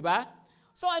tayo, di ba?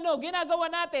 So ginagawa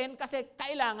natin kasi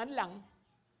kailangan lang.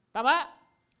 Tama?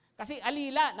 Kasi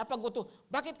alila, napag-uto.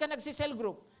 Bakit ka nagsi-cell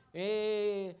group?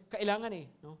 Kailangan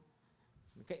No?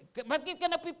 Bakit ka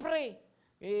nagpipray?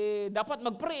 Dapat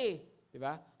mag-pray Di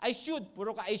ba? I should,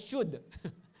 puro ka I should.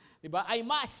 Di ba? I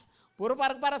must. Puro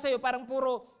parang para sa'yo, parang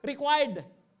puro required.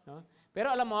 No?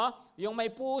 Pero alam mo, yung may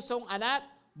pusong anak,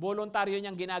 voluntaryo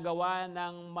niyang ginagawa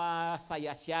ng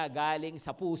masaya siya galing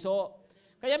sa puso.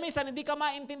 Kaya minsan hindi ka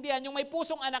maintindihan, yung may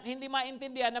pusong anak, hindi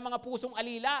maintindihan ng mga pusong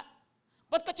alila.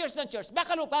 Ba't ka church ng church?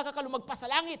 Baka ka lumagpas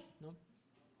sa langit. No?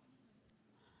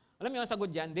 Alam mo yung sagot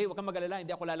dyan, huwag kang mag-alala,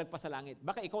 hindi ako lalagpas sa langit.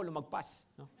 Baka ikaw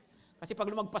lumagpas. No? Kasi pag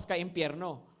lumagpas ka,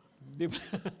 impyerno. Di ba?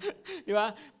 Di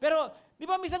ba? Pero, di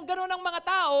ba, minsan gano'n ang mga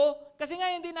tao, kasi nga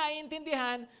hindi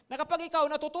naiintindihan, na kapag ikaw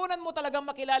natutunan mo talagang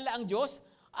makilala ang Diyos,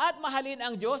 at mahalin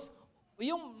ang Diyos,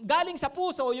 yung galing sa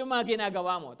puso, yung mga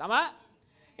ginagawa mo. Tama?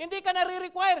 Hindi ka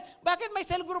nare-require. Bakit may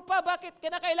cell group pa? Bakit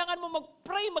kailangan mo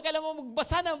mag-pray, kailangan mo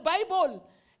magbasa ng Bible?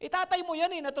 Itatay mo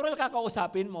yan natural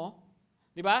kakausapin mo.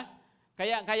 Di ba?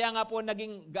 Kaya nga po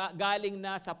naging galing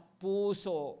na sa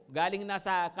puso, galing na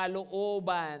sa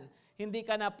kalooban, hindi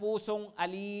ka na pusong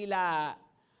alila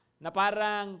na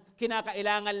parang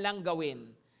kinakailangan lang gawin.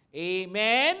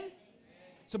 Amen?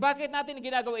 So bakit natin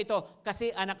ginagawa ito?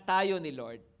 Kasi anak tayo ni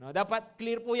Lord. No? Dapat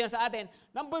clear po yan sa atin.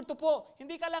 Number 2 po,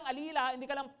 hindi ka lang alila, hindi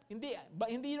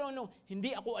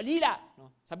ako alila.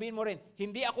 No? Sabihin mo rin,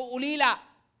 hindi ako ulila.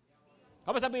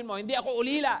 Kapag sabihin mo, hindi ako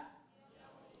ulila.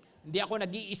 Hindi ako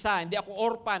nag-iisa, hindi ako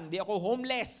orphan, hindi ako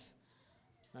homeless.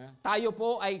 Tayo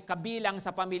po ay kabilang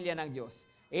sa pamilya ng Diyos.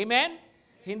 Amen?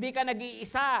 Hindi ka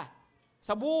nag-iisa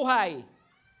sa buhay.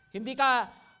 Hindi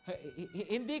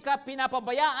ka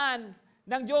pinapabayaan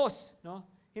ng Diyos. No?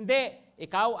 Hindi.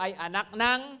 Ikaw ay anak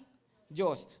ng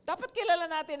Diyos. Dapat kilala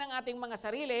natin ang ating mga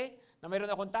sarili na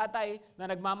mayroon akong tatay na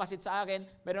nagmamasid sa akin,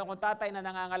 mayroon akong tatay na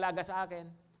nangangalaga sa akin,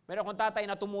 mayroon akong tatay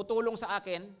na tumutulong sa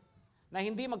akin, na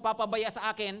hindi magpapabaya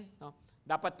sa akin. No?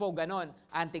 Dapat po ganon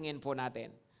ang tingin po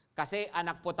natin. Kasi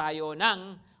anak po tayo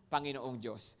ng Panginoong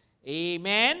Diyos.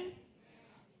 Amen?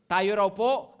 Tayo raw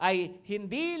po ay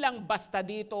hindi lang basta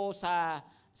dito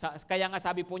kaya nga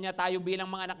sabi po niya, tayo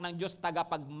bilang mga anak ng Diyos,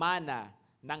 tagapagmana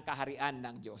ng kaharian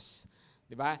ng Diyos.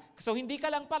 Di ba? So hindi ka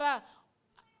lang para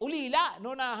ulila,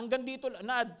 no, na hanggang dito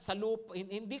na sa lupa,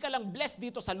 hindi ka lang blessed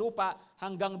dito sa lupa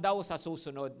hanggang daw sa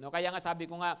susunod. No? Kaya nga sabi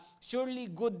ko nga,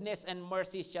 surely goodness and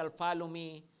mercy shall follow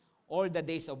me all the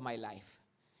days of my life.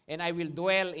 And I will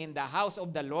dwell in the house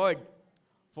of the Lord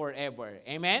forever.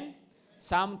 Amen?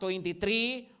 Psalm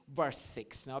 23, verse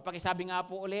 6. No? Pakisabi nga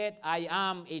po ulit, I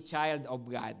am a child of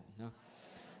God. No?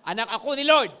 Anak ako ni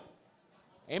Lord.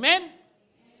 Amen?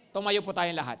 Tumayo po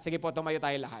tayong lahat. Sige po, tumayo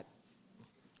tayong lahat.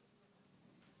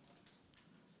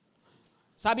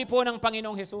 Sabi po ng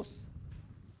Panginoong Hesus,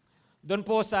 doon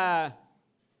po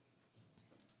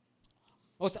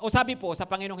sabi po sa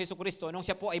Panginoong Hesukristo, nung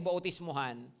siya po ay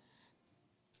bautismuhan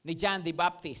ni John the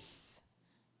Baptist.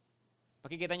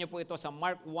 Pakikita niyo po ito sa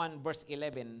Mark 1 verse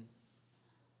 11.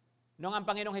 Nung ang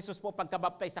Panginoong Hesus po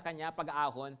pagkabaptize sa kanya,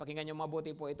 pag-ahon, pakinggan niyo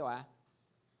mabuti po ito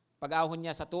pag-ahon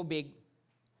niya sa tubig,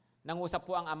 nangusap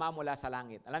po ang Ama mula sa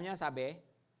langit. Alam niyo sabi?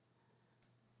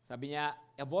 Sabi niya,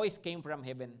 a voice came from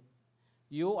heaven.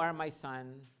 You are my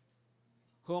son,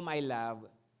 whom I love.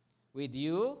 With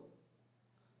you,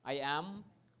 I am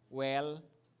well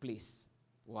pleased.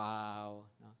 Wow.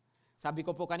 Sabi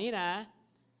ko po kanina,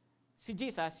 si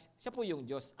Jesus, siya po yung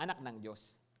Diyos, anak ng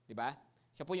Diyos. Di ba?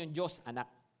 Siya po yung Diyos,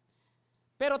 anak.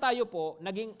 Pero tayo po,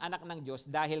 naging anak ng Diyos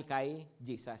dahil kay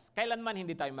Jesus. Kailanman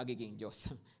hindi tayo magiging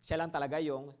Diyos. Siya lang talaga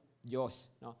yung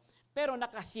Diyos. No? Pero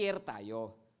nakashare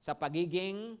tayo sa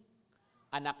pagiging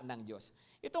anak ng Diyos.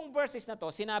 Itong verses na to,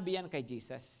 sinabi yan kay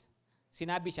Jesus.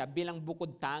 Sinabi siya bilang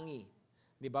bukod tangi.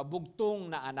 Di ba?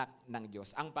 Bugtong na anak ng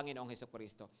Diyos, ang Panginoong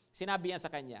Hesukristo. Sinabi yan sa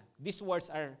kanya. These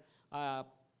words are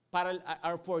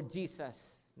for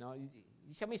Jesus. No?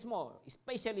 Siya mismo,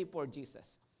 especially for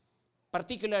Jesus.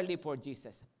 Particularly for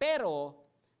Jesus. Pero,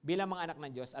 bilang mga anak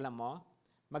ng Diyos, alam mo,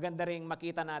 maganda ring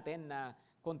makita natin na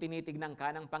kung tinitignan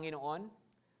ka ng Panginoon,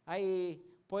 ay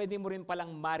pwede mo rin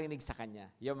palang marinig sa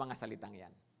Kanya yung mga salitang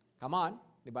yan. Come on.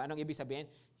 Di ba? Anong ibig sabihin?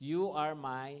 You are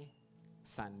my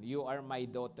son. You are my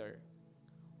daughter.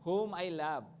 Whom I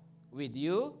love. With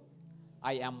you,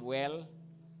 I am well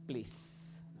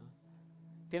pleased. No?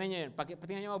 Tingnan nyo yun.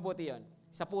 Tingnan nyo mabuti yun.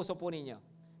 Sa puso po ninyo.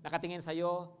 Nakatingin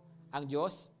sa'yo ang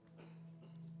Diyos.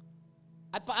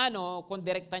 At paano kung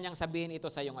direkta niyang sabihin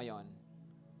ito sa'yo ngayon?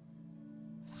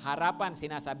 Sa harapan,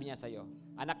 sinasabi niya sa'yo,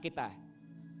 anak kita,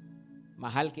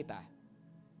 mahal kita,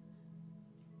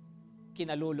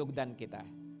 kinalulugdan kita.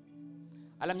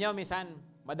 Alam niyo, minsan,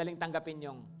 madaling tanggapin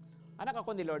yung, anak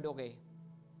ako ni Lord, okay.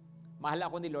 Mahal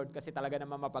ako ni Lord kasi talaga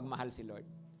naman mapagmahal si Lord.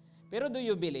 Pero do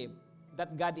you believe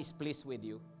that God is pleased with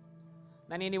you?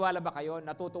 Naniniwala ba kayo,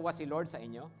 natutuwa si Lord sa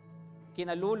inyo?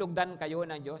 Kinalulugdan kayo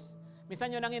ng Diyos? Minsan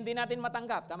yun ang hindi natin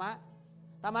matanggap, tama?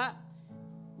 Tama?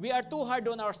 We are too hard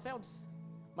on ourselves.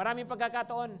 Maraming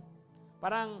pagkakataon.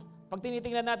 Parang, pag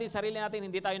tinitingnan natin sarili natin,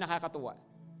 hindi tayo nakakatuwa.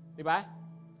 Di ba?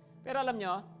 Pero alam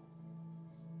nyo,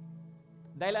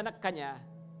 dahil anak ka niya,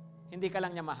 hindi ka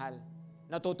lang niya mahal.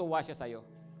 Natutuwa siya sa'yo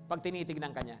pag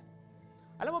tinitignan ka niya.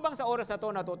 Alam mo bang sa oras na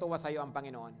to, natutuwa sa'yo ang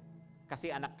Panginoon?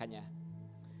 Kasi anak ka niya.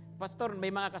 Pastor,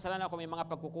 may mga kasalanan ako, may mga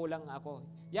pagkukulang ako.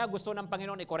 Gusto ng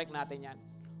Panginoon, i-correct natin yan.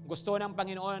 Gusto ng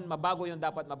Panginoon, mabago yung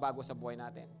dapat mabago sa buhay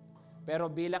natin. Pero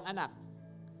bilang anak,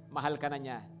 mahal ka na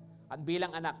niya. At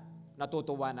bilang anak,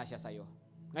 natutuwa na siya sa'yo.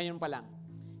 Ngayon pa lang.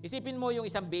 Isipin mo yung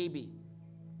isang baby.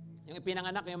 Yung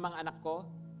ipinanganak, yung mga anak ko,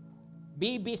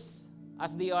 babies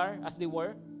as they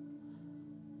were,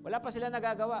 wala pa sila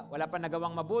nagagawa. Wala pa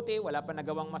nagawang mabuti, wala pa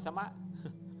nagawang masama.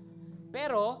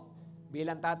 Pero,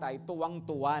 bilang tatay,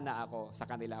 tuwang-tuwa na ako sa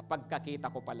kanila pagkakita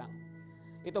ko pa lang.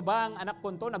 Ito ba ang anak ko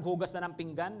to, naghugas na ng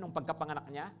pinggan nung pagkapanganak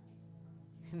niya?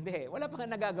 Hindi, wala pa nga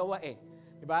nagagawa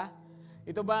Diba?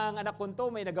 Ito ba ang anak ko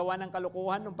to, may nagawa ng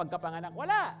kalukuhan nung pagkapanganak?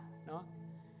 Wala. No?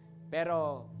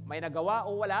 Pero may nagawa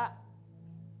o wala,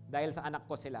 dahil sa anak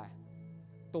ko sila,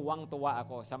 tuwang-tuwa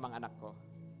ako sa mga anak ko.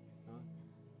 No?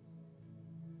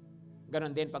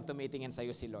 Ganon din pag tumitingin sa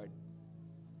iyo si Lord.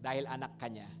 Dahil anak ka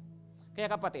niya. Kaya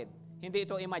kapatid, hindi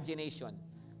ito imagination.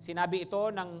 Sinabi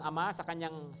ito ng Ama sa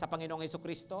Panginoong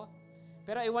Hesukristo.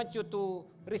 Pero I want you to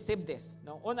receive this.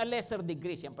 No? On a lesser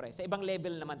degree, siyempre. Sa ibang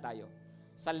level naman tayo.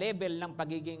 Sa level ng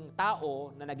pagiging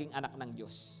tao na naging anak ng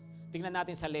Diyos. Tingnan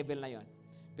natin sa level na yon.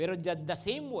 Pero the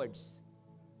same words,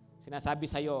 sinasabi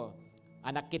sa iyo,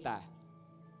 anak kita,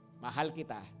 mahal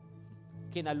kita,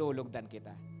 kinalulugdan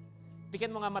kita.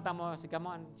 Pikit mo nga mata mo.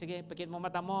 Sige, pikit mo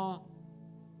mata mo.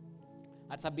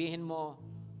 At sabihin mo,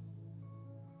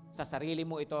 sa sarili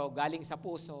mo ito, galing sa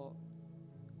puso,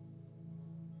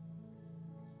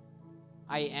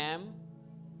 I am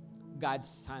God's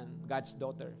son, God's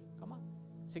daughter. Come on.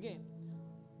 Sige.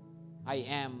 I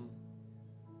am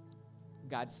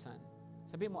God's son.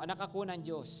 Sabi mo, anak ako ng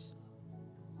Diyos.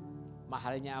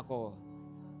 Mahal niya ako.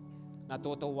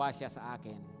 Natutuwa siya sa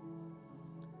akin.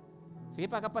 Sige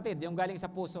pa kapatid, yung galing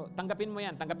sa puso, tanggapin mo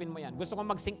yan. Gusto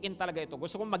kong mag-sink in talaga ito.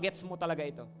 Gusto kong mag-gets mo talaga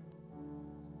ito.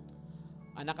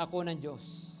 Anak ako ng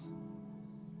Diyos.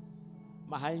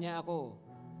 Mahal niya ako.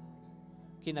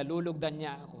 Kinalulugdan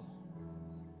niya ako.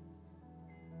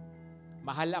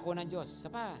 Mahal ako ng Diyos.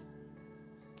 Sapa,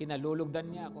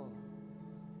 kinalulugdan niya ako.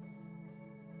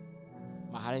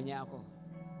 Mahal niya ako.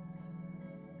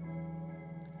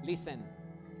 Listen.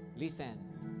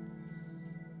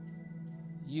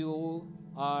 You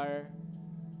are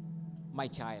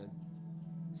my child,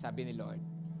 sabi ni Lord,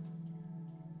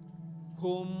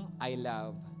 whom I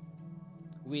love.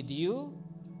 With you,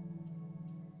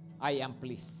 I am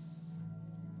pleased.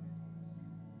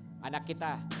 Anak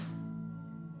kita,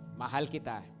 mahal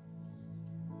kita,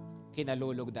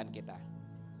 kinalulugdan kita.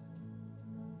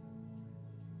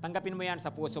 Tanggapin mo yan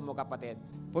sa puso mo, kapatid.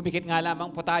 Pumikit nga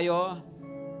lamang po tayo.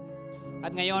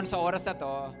 At ngayon, sa oras na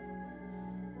to,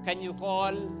 can you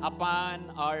call upon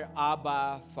our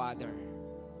Abba Father?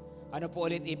 Ano po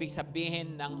ulit ibig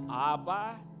sabihin ng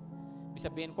Abba? Ibig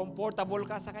sabihin, comfortable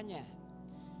ka sa Kanya.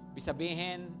 Ibig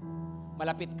sabihin,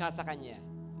 malapit ka sa Kanya.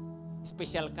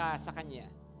 Special ka sa Kanya.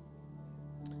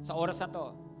 Sa oras na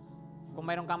to, kung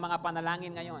mayroon kang mga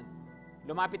panalangin ngayon,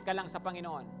 lumapit ka lang sa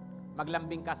Panginoon.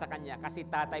 Maglambing ka sa Kanya kasi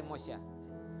tatay mo siya.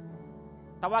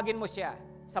 Tawagin mo siya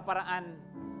sa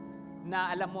paraan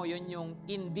na alam mo, yun yung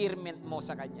endearment mo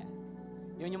sa Kanya.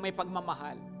 Yun yung may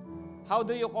pagmamahal. How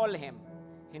do you call Him?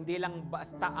 Hindi lang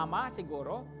basta Ama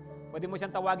siguro. Pwede mo siyang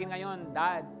tawagin ngayon,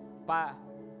 Dad, Pa,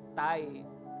 Tay.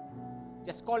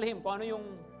 Just call Him kung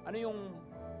ano yung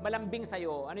malambing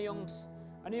sa'yo, ano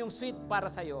yung sweet para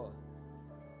sa'yo.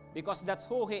 Because that's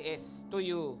who He is to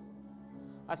you.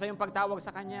 Asa yung pagtawag sa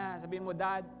Kanya, sabihin mo,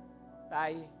 Dad,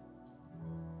 Tay,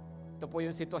 ito po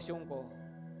yung sitwasyon ko.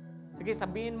 Sige,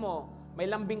 sabihin mo, may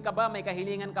lambing ka ba? May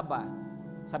kahilingan ka ba?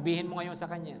 Sabihin mo ngayon sa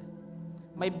Kanya.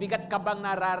 May bigat ka bang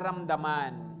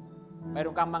nararamdaman?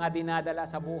 Mayroon kang mga dinadala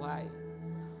sa buhay.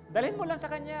 Dalhin mo lang sa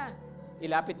Kanya.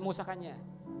 Ilapit mo sa Kanya.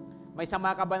 May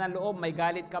sama ka ba ng loob? May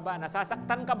galit ka ba?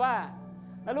 Nasasaktan ka ba?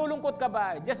 Nalulungkot ka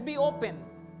ba? Just be open.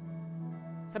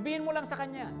 Sabihin mo lang sa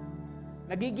Kanya.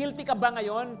 Nagigilty ka ba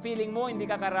ngayon? Feeling mo hindi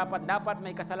ka karapat, dapat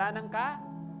may kasalanan ka?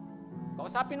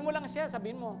 Kausapin mo lang siya,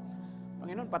 sabihin mo,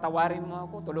 Panginoon, patawarin mo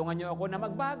ako, tulungan niyo ako na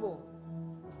magbago.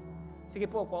 Sige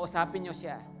po, kausapin niyo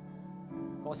siya.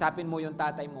 Kausapin mo yung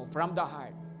tatay mo from the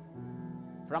heart.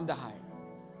 From the heart.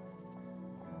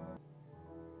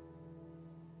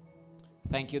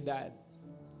 Thank you, Dad.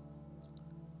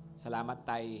 Salamat,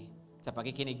 Tay, sa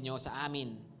pakikinig niyo sa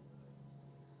amin.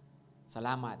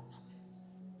 Salamat.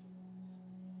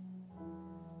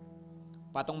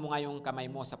 Patong mo nga yung kamay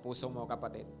mo sa puso mo,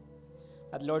 kapatid.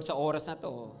 At Lord, sa oras na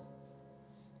to,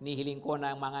 nihiling ko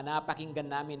na ang mga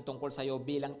napakinggan namin tungkol sa iyo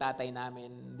bilang tatay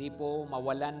namin, hindi po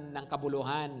mawalan ng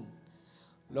kabuluhan.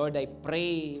 Lord, I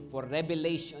pray for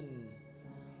revelation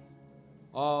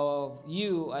of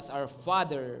you as our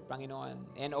Father,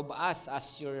 Panginoon, and of us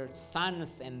as your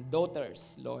sons and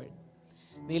daughters, Lord.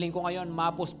 Nihiling ko ngayon,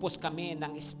 mapuspos kami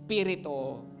ng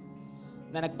Espiritu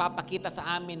na nagpapakita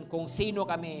sa amin kung sino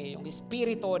kami, yung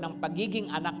Espiritu ng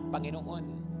pagiging anak, Panginoon.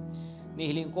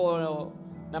 Nihiling ko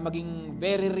na maging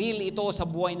very real ito sa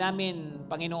buhay namin,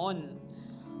 Panginoon.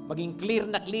 Maging clear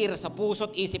na clear sa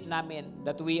puso't isip namin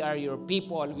that we are your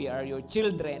people, we are your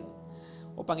children.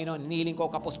 O Panginoon, nihiling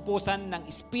ko kapuspusan ng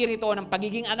Espiritu ng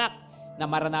pagiging anak na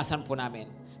maranasan po namin.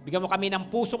 Bigyan mo kami ng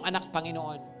pusong anak,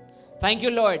 Panginoon. Thank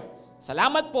you, Lord.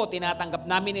 Salamat po, tinatanggap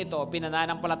namin ito,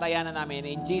 pinananampalataya na namin.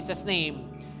 In Jesus' name,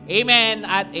 amen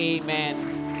at amen.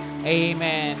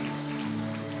 Amen.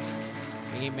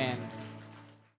 Amen.